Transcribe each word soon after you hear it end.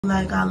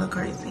Like I look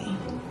crazy.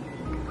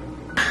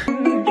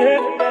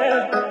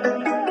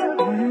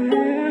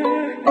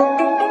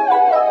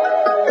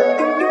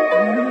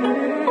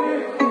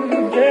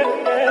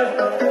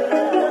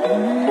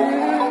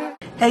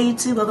 Hey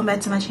YouTube, welcome back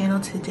to my channel.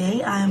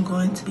 Today I am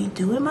going to be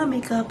doing my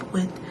makeup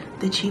with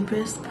the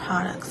cheapest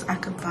products I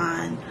could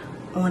find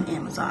on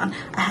Amazon.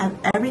 I have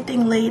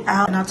everything laid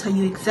out and I'll tell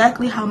you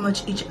exactly how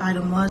much each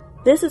item was.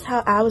 This is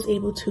how I was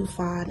able to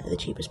find the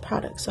cheapest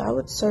products. So I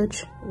would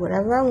search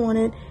whatever I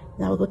wanted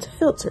and I would go to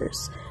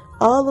filters.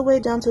 All the way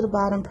down to the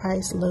bottom,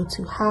 price low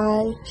to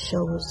high,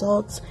 show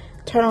results,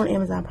 turn on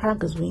Amazon Prime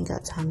because we ain't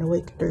got time to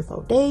wait 3 or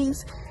 4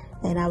 days.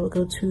 And I would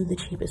go to the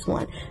cheapest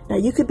one. Now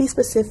you could be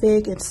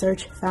specific and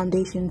search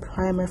foundation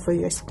primer for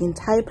your skin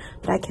type,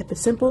 but I kept it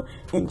simple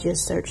and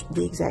just searched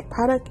the exact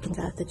product and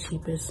got the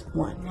cheapest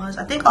one.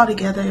 I think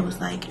altogether it was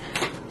like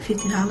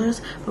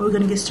 $50, but we're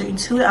gonna get straight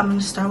into it. I'm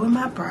gonna start with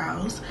my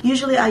brows.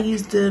 Usually I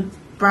use the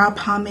brow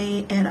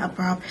pomade and a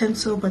brow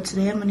pencil, but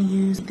today I'm gonna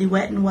use the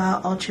Wet n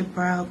Wild Ultra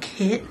Brow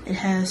Kit. It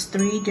has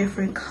 3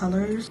 different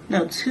colors,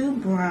 no, 2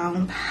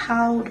 brown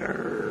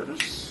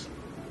powders.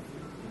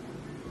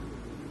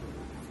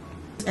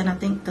 And I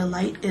think the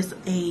light is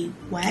a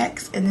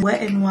wax, and then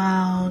Wet n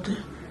Wild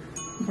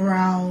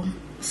Brow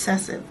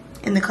Excessive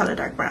in the color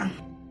dark brown.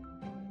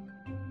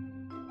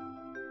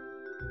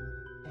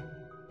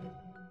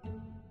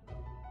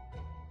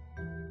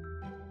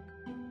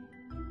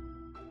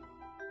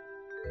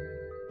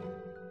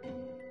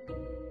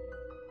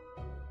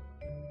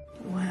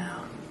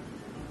 Wow,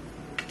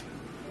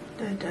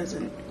 that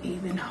doesn't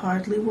even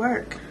hardly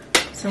work.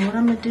 So what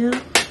I'm gonna do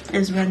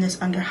is run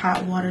this under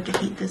hot water to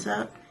heat this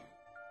up.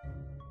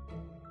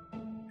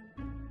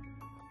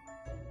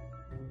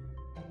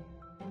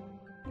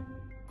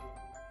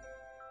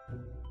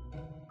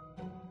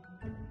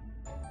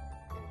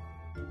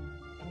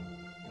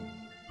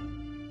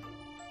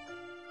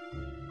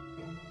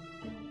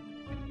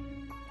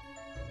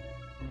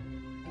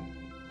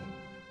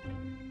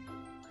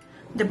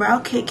 The brow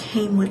kit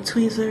came with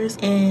tweezers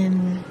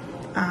and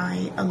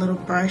a little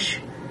brush.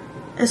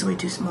 It's way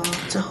too small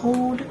to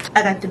hold.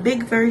 I got the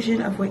big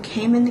version of what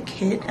came in the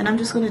kit, and I'm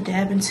just gonna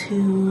dab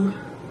into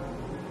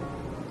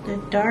the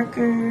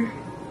darker.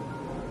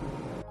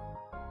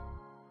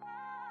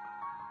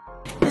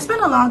 It's been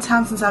a long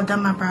time since I've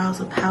done my brows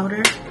with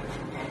powder.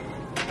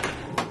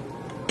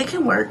 It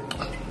can work.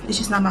 It's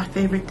just not my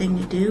favorite thing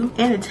to do,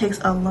 and it takes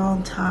a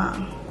long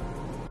time.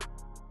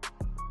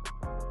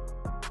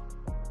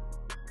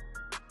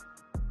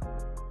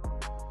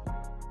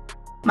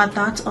 My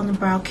thoughts on the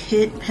brow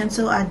kit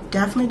pencil, I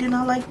definitely do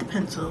not like the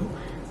pencil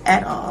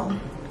at all.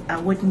 I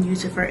wouldn't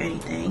use it for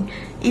anything.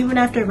 Even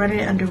after running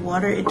it under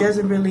water, it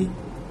doesn't really,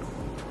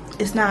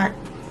 it's not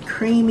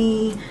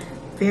creamy,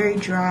 very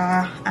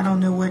dry. I don't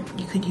know what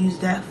you could use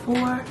that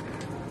for.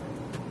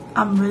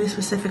 I'm really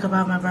specific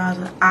about my brows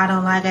and I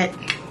don't like it.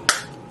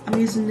 I'm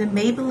using the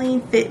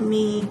Maybelline Fit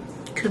Me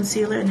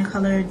concealer in the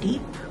color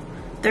Deep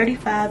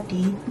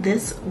 35D.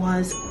 This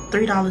was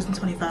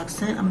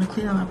 $3.25. I'm gonna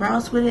clean up my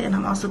brows with it, and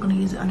I'm also gonna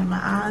use it under my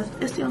eyes.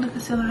 It's the only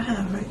concealer I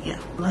have, right? Yeah,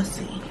 let's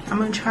see. I'm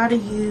gonna try to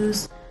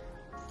use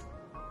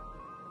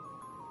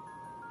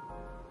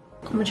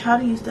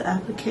the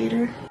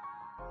applicator.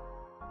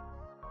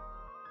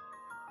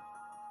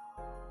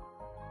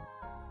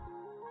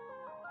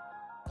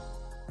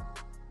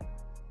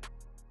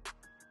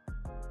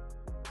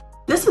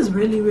 This is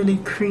really, really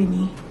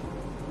creamy,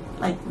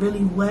 like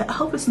really wet. I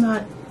hope it's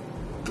not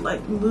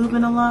like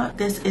moving a lot.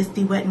 This is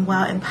the Wet n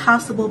Wild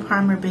Impossible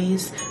Primer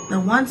Base, the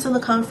one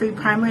silicone free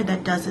primer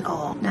that does it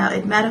all. Now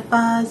it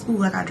mattifies,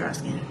 ooh, I got dry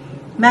skin.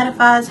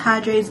 Mattifies,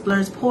 hydrates,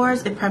 blurs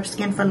pores, it preps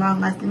skin for long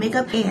lasting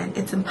makeup, and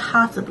it's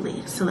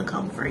impossibly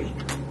silicone free.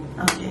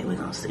 Okay, we're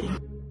gonna see.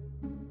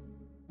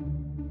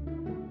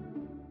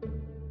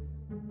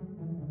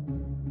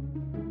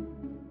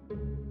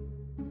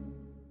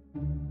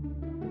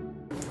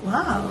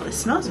 Wow, it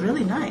smells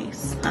really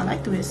nice. I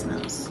like the way it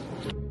smells.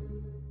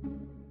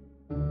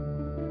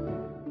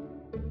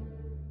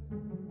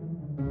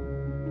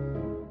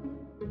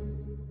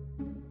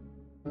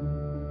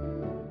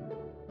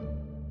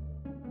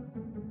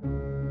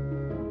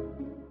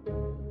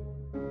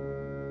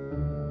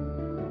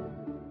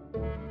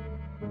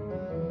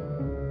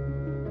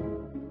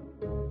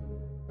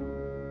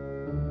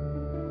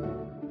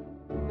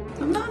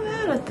 I'm not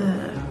mad at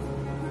that.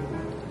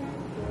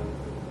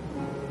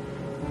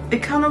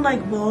 It kind of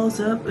like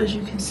balls up, as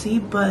you can see,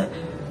 but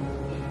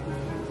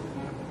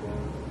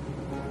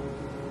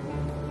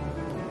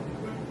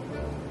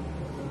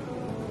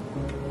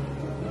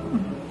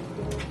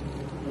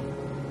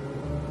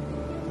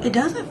it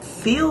doesn't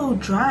feel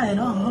dry at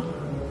all.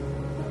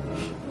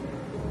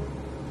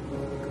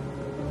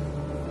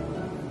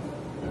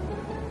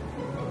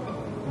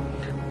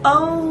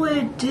 Oh,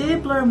 it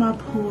did blur my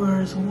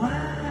pores.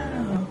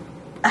 Wow.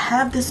 I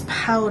have this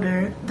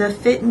powder, the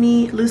Fit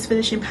Me Loose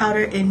Finishing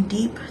Powder in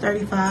Deep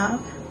 35.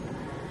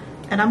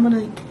 And I'm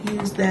gonna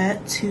use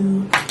that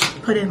to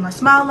put it in my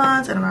smile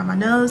lines and around my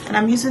nose. And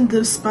I'm using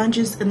the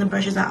sponges and the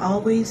brushes I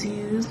always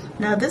use.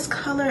 Now this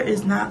color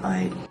is not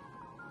like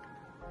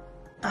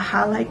a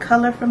highlight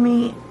color for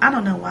me. I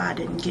don't know why I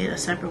didn't get a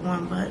separate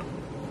one, but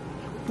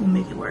we'll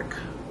make it work.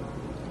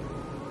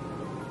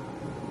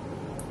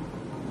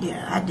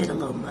 Yeah, I did a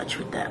little much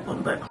with that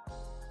one, but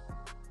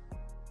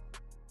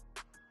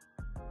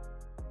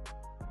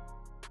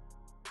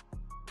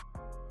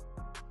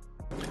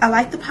I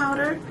like the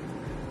powder.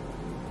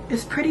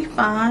 It's pretty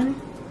fine.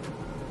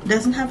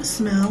 Doesn't have a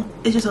smell.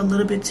 It's just a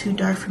little bit too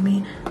dark for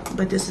me,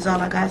 but this is all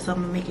I got, so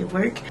I'm gonna make it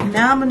work.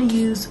 Now I'm gonna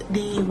use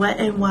the Wet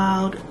n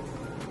Wild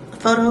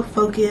Photo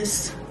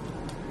Focus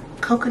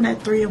Coconut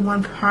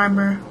 3-in-1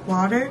 Primer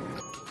Water.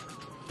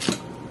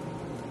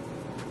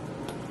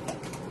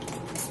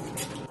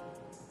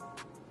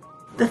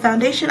 The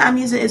foundation I'm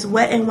using is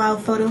Wet n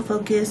Wild Photo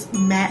Focus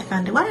Matte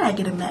Foundation. Why did I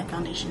get a matte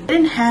foundation? I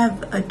didn't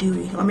have a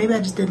dewy, or maybe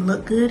I just didn't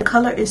look good. The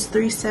color is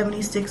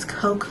 376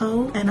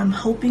 Cocoa, and I'm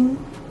hoping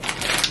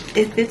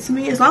it fits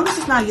me. As long as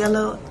it's not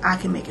yellow, I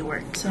can make it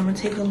work. So I'm gonna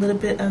take a little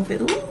bit of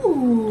it.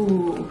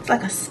 Ooh, it's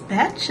like a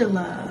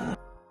spatula.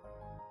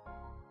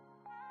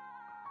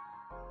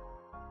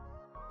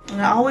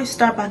 And I always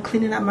start by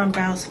cleaning up my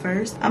brows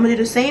first. I'm gonna do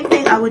the same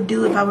thing I would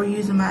do if I were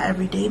using my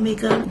everyday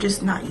makeup,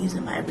 just not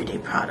using my everyday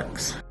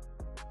products.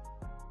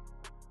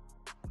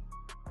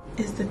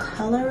 Is the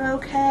color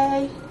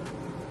okay?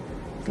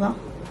 As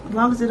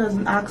long as it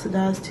doesn't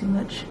oxidize too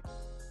much.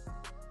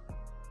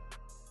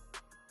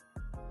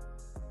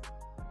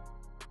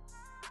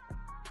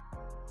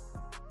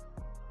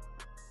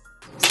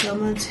 So I'm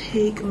gonna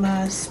take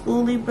my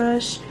spoolie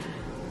brush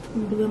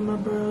and blend my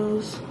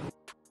brows.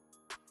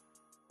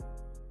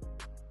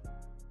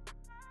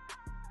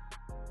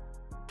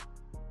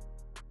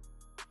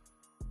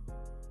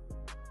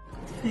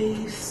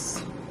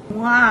 Face.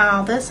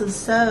 Wow, this is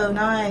so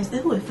nice.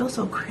 Ooh, it feels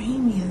so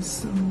creamy and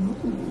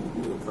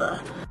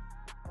smooth.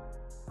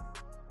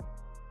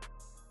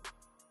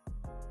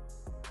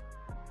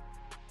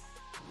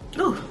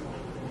 Ooh,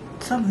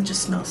 something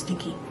just smells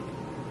stinky.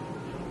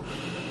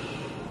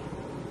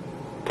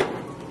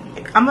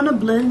 I'm gonna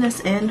blend this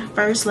in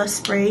first. Let's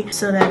spray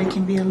so that it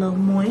can be a little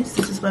moist.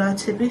 This is what I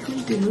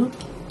typically do.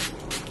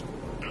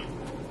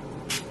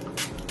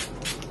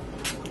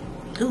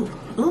 Ooh,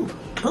 ooh,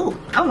 ooh.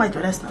 I don't like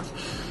that smells.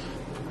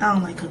 I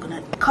don't like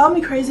coconut. Call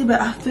me crazy, but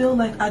I feel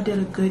like I did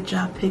a good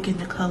job picking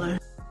the color.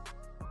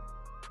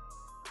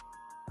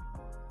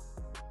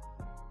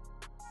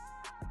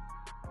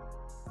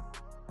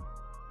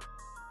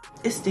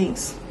 It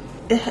stinks.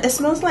 It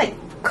smells like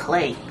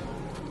clay.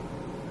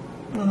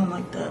 I don't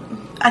like that.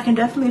 I can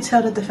definitely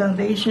tell that the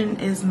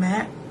foundation is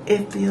matte.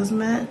 It feels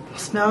matte. It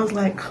smells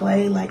like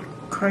clay, like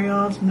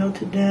crayons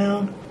melted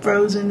down,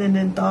 frozen, and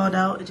then thawed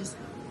out.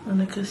 I'm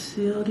gonna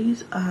conceal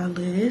these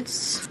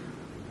eyelids.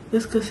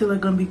 This concealer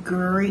gonna be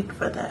great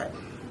for that,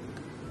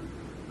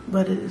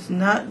 but it is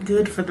not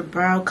good for the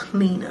brow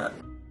cleanup.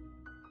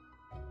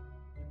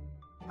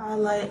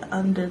 Highlight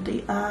under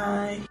the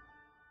eye.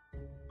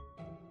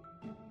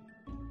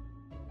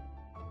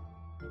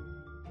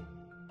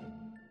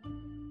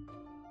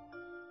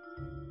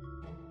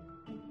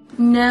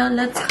 Now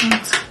let's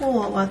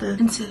contour while the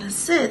concealer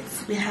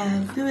sits. We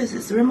have, who is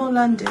this? Rimmel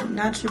London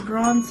Natural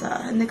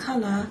Bronzer in the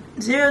color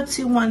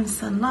 021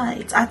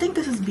 Sunlight. I think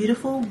this is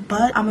beautiful,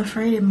 but I'm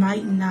afraid it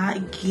might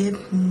not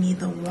give me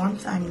the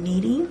warmth I'm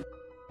needing.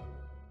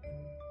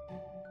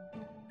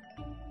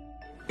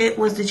 It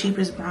was the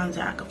cheapest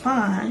bronzer I could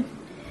find,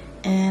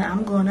 and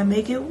I'm gonna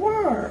make it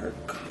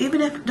work. Even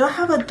if, do I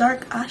have a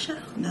dark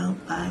eyeshadow? No,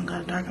 I ain't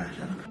got a dark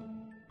eyeshadow.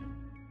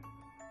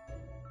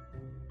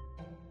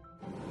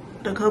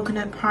 The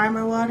coconut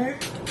primer water.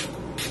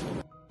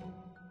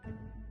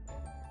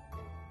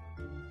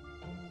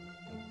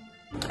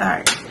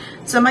 Alright,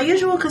 so my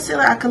usual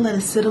concealer, I could let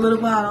it sit a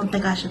little while. I don't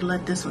think I should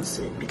let this one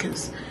sit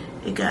because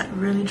it got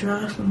really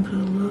dry. So I'm gonna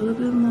put a little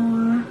bit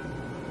more,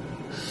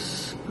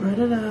 spread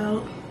it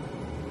out.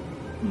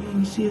 You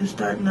can see it's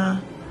starting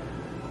to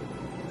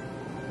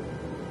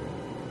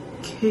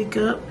kick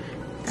up.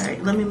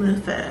 Alright, let me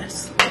move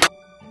fast.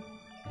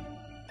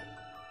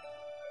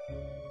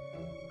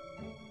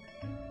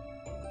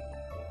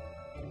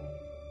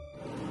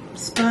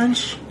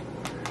 Sponge,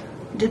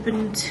 dip it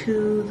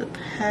into the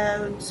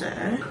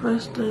powder,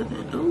 press the,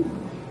 ooh,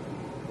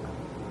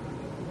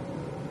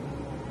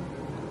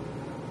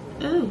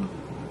 ooh,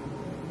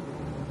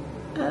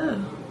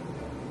 oh,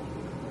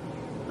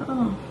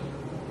 oh,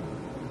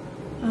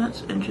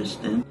 that's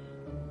interesting.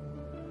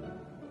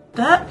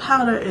 That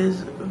powder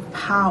is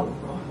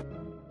powerful.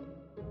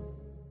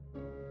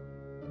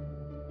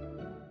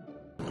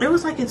 It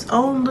was like its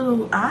own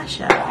little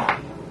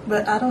eyeshadow,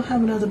 but I don't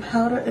have another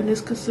powder, and this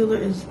concealer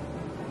is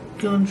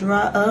gonna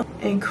dry up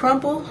and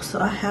crumble, so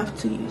I have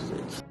to use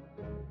it.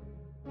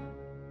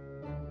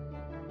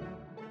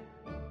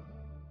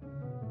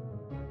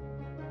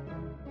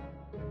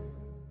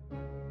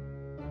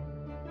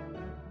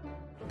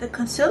 The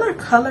concealer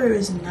color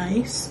is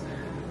nice.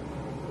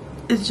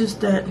 It's just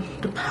that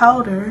the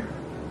powder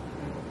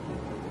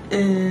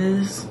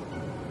is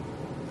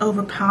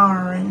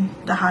overpowering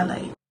the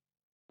highlight.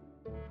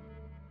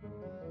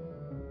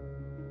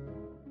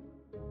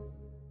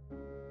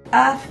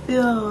 I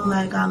feel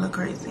like I look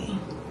crazy.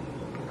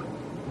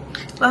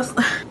 Plus,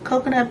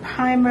 coconut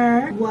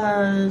primer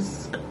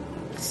was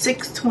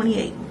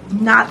 $6.28.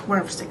 Not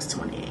worth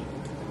 $6.28.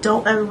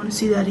 Don't ever want to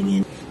see that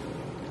again.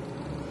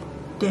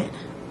 Dead.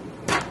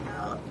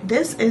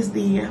 This is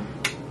the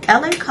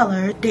LA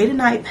Color Day to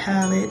Night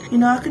palette. You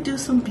know, I could do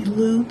some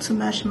blue to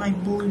match my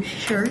blue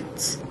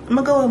shirts. I'm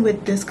gonna go in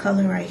with this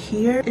color right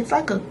here. It's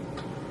like a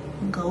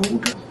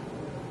gold.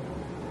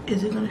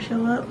 Is it gonna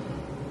show up?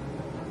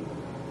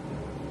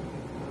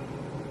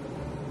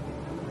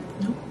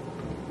 Nope.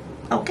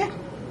 Okay.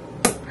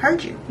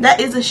 Heard you.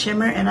 That is a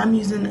shimmer, and I'm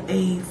using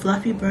a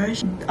fluffy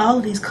brush. All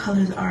of these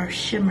colors are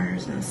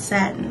shimmers and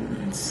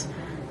satins.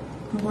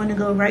 I'm going to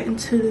go right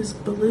into this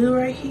blue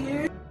right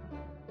here.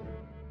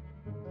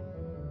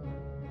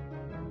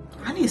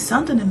 I need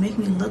something to make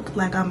me look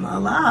like I'm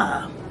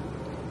alive.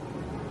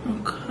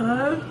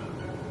 Okay.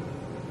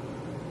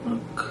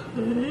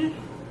 Okay.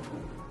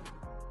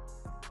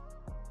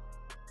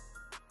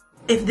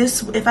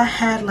 If I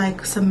had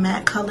like some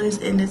matte colors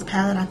in this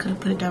palette, I could have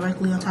put it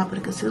directly on top of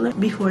the concealer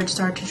before it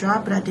started to dry,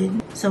 but I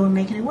didn't. So we're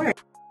making it work.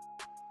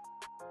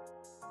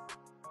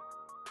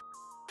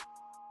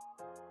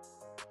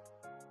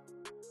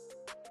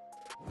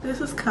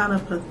 This is kind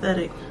of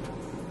pathetic.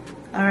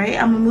 Alright,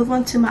 I'm gonna move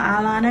on to my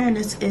eyeliner, and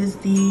this is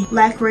the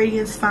Black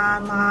Radiance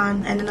Fine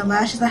Line. And then the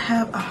lashes I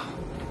have, oh,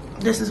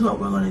 this is what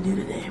we're gonna do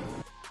today.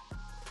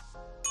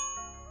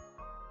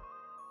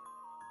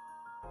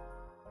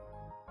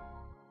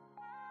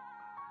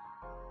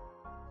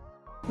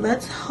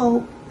 Let's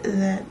hope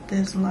that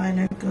this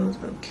liner goes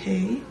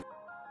okay.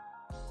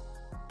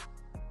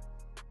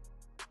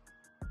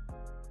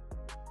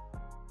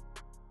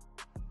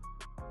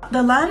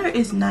 The liner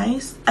is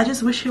nice. I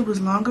just wish it was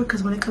longer,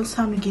 because when it comes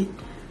time to get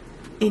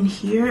in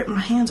here, my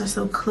hands are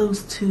so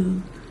close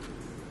to,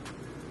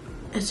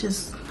 it's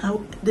just,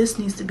 this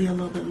needs to be a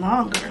little bit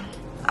longer.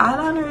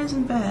 Eyeliner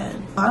isn't bad.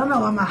 I don't know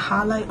why my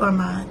highlight or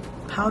my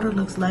powder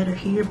looks lighter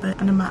here, but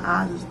under my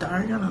eyes is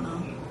dark. I don't know.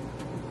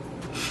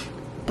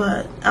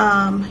 But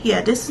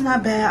yeah, this is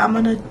not bad. I'm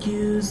gonna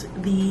use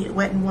the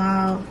Wet n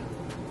Wild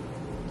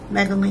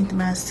Mega Length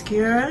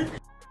Mascara.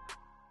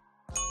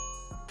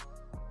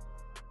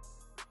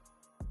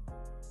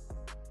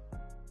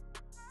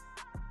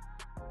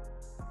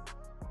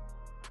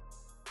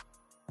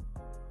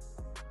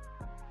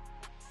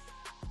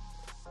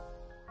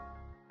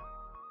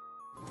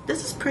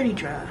 This is pretty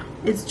dry.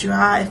 It's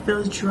dry, it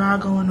feels dry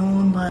going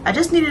on, but I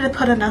just needed to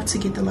put enough to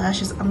get the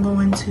lashes. I'm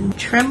going to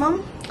trim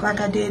them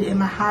like I did in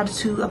my how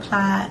to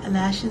apply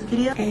lashes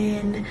video.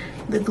 And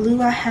the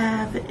glue I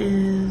have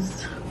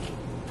is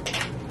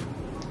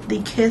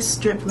the Kiss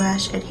Strip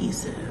Lash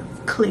Adhesive,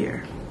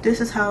 clear.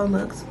 This is how it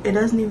looks. It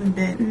doesn't even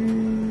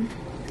bend.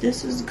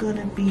 This is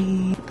gonna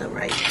be the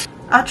right.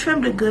 I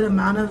trimmed a good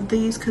amount of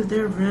these because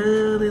they're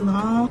really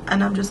long,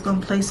 and I'm just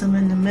gonna place them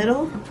in the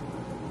middle,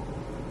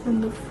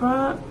 in the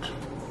front,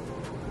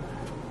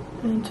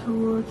 and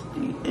towards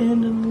the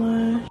end of the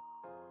lash.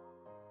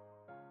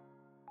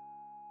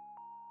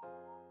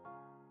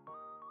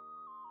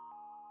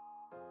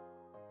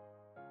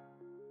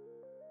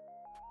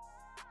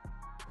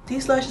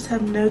 These lashes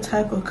have no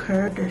type of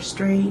curve, they're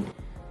straight.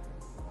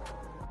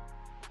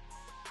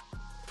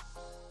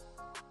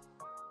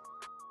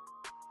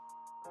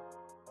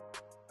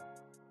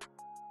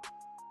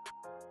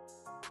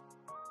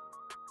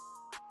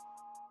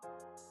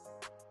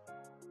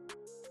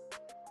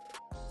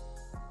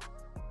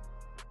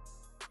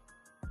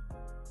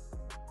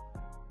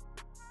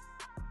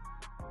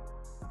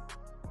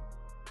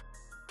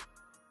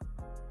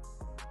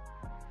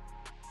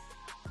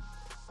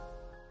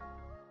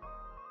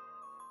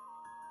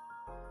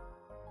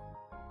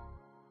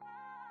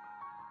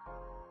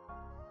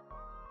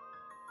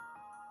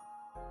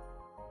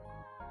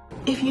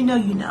 If you know,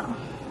 you know.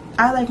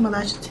 I like my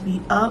lashes to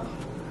be up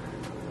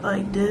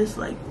like this,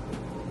 like,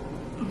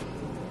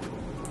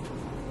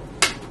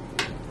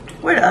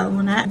 where the other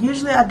one at?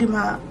 Usually I do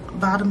my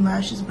bottom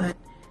lashes, but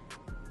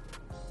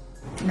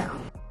no.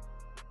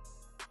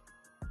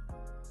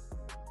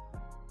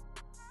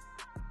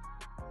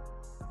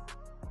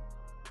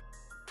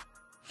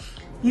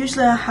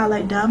 Usually I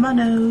highlight down my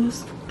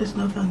nose. There's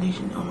no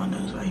foundation on my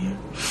nose right here.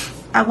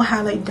 I will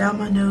highlight down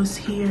my nose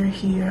here,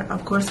 here,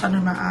 of course under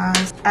my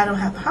eyes. I don't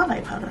have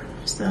highlight powder,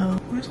 so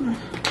where's my...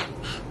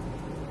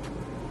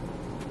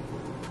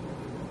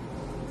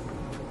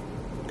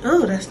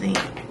 Oh, that's neat.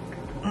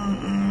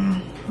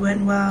 Wet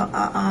n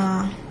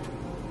Wild,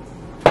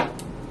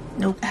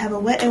 nope. I have a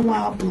Wet n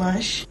Wild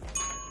blush.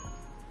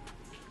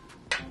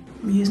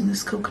 I'm using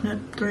this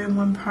Coconut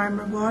 3-in-1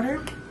 Primer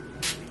Water.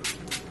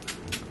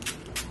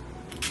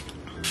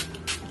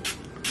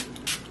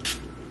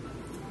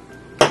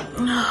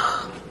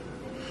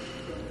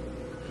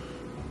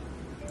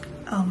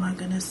 Oh my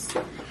goodness.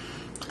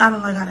 I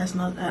don't like how that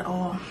smells at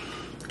all.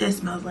 It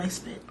smells like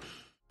spit.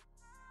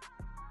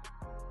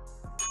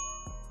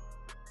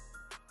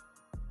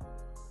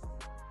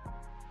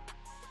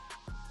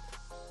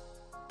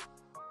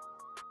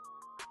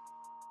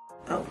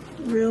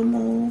 Real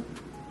move.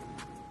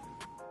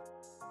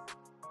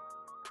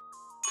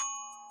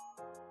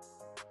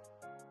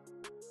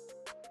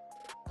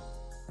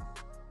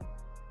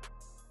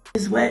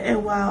 It's Wet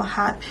n Wild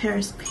Hot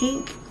Paris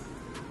Pink.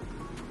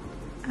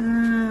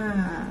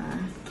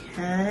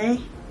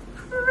 Okay.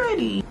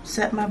 Pretty.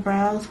 Set my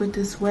brows with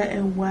this Wet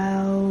n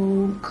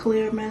Wild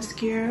clear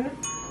mascara.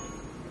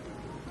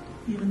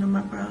 Even though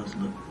my brows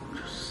look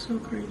so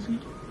crazy.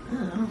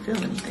 I don't feel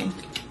anything.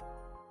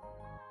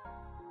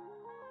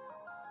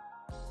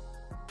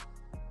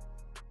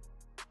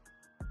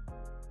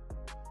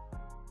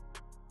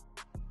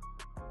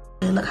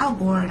 Look how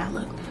boring I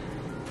look.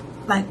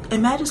 Like,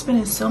 imagine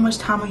spending so much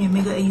time on your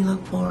makeup and you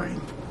look boring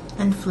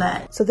and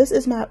flat. So this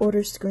is my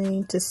order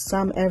screen to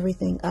sum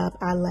everything up.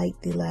 I like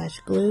the lash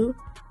glue.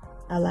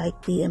 I like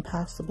the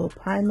Impossible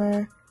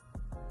primer.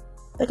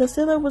 The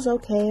concealer was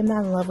okay. I'm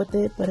not in love with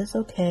it, but it's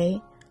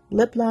okay.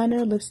 Lip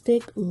liner,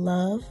 lipstick,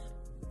 love.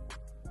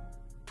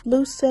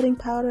 Loose setting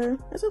powder,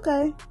 it's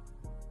okay.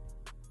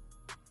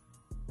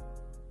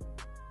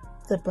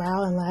 The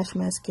brow and lash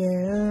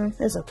mascara,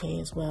 it's okay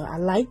as well. I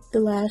like the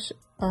lash,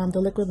 the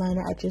liquid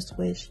liner. I just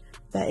wish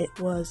that it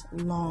was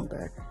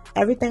longer.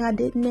 Everything I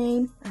didn't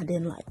name, I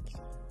didn't like.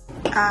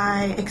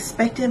 I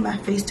expected my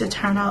face to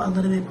turn out a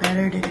little bit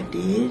better than it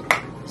did.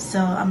 So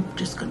I'm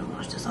just gonna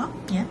wash this off,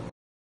 yeah.